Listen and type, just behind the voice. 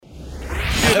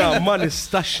Jiena ma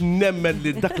nistax nemmen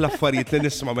li dak l-affarijiet li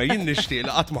nisma' ma jien nixtieq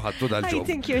li qatt ma ħadtu I dal-ġob.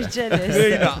 think you're jealous.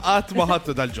 Jiena qatt ma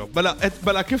ħadtu dal-ġob.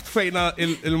 Mela kif tfejna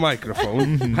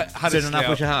il-mikrofon. Sirna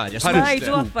nafu xi ħaġa.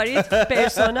 Smajtu affarijiet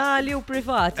personali u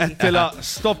privati. Għettila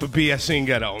stop BSing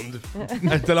around.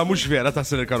 Għettila mux vera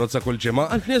taħsel il-karozza kull ġimma.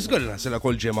 Għalfni zgur naħsel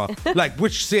kull ġimma. Like,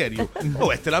 which serju?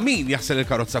 U għettila min jaħsel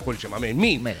il-karozza kull ġimma?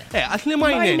 Min? Għatli ma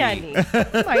jneni.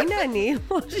 Ma jneni.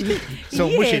 So,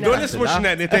 mux Donis mux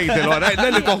neni tejdil, għara,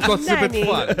 neni toħtot sibit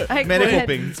tfal. Mary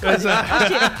Poppins.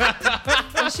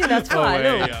 Xina tfal.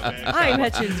 I'm her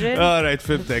children. All right,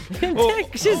 fimtek.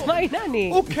 She's my nanny.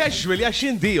 U casually, għax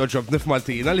indi oġobni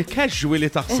f'Maltina li casually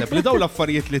taħseb li daw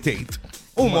l-affarijiet li tgħid.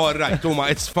 All right,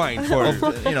 it's fine for...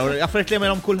 Affarijiet li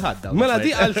għamilhom kulħadd. Mela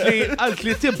di għalt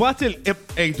li tibat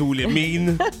il-ejdu li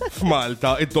min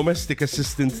f'Malta, il-domestic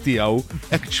assistant tijaw,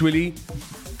 actually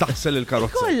taħsel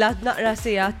il-karozza. Kolla naqra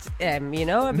sijat, a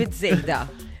bit zejda.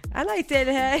 And I tell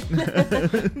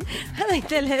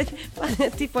her,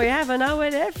 tipo, you have an hour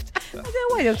left? And then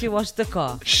why don't you wash the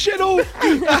car? Xinu?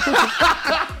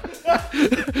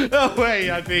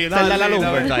 Wejja, tina. Tella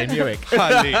l-overtime, jowek.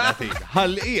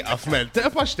 Ħalli għafmel,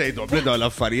 tepax tejdom li daw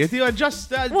l-affarijiet, you are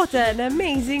just... What an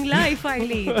amazing life I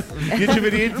lead.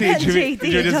 Jiġifieri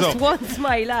JT just wants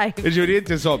my life. Jiġifieri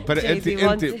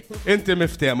inti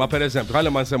miftema, per eżempju,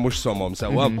 ħalli ma nsemmux somom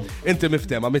sewa, inti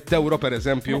miftema, €100 per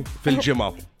eżempju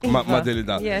fil-ġimgħa. Ma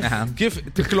dilida. Kif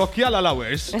tiklokja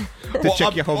l-hours?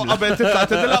 Tiċċekkjahom. Qabel titla'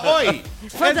 tidilha oj.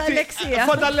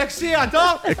 Fadal-leksija,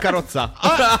 ta' Il-karozza.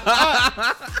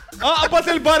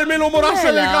 Qabad il-barmil u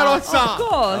muraħsel il-karozza.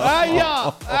 Ajja.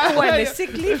 U hemm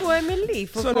is-sick u hemm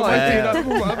il-leaf.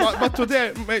 But today,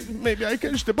 maybe I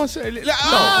can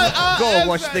Go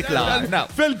wash the car.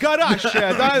 Fil-garax,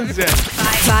 danze.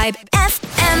 Vibe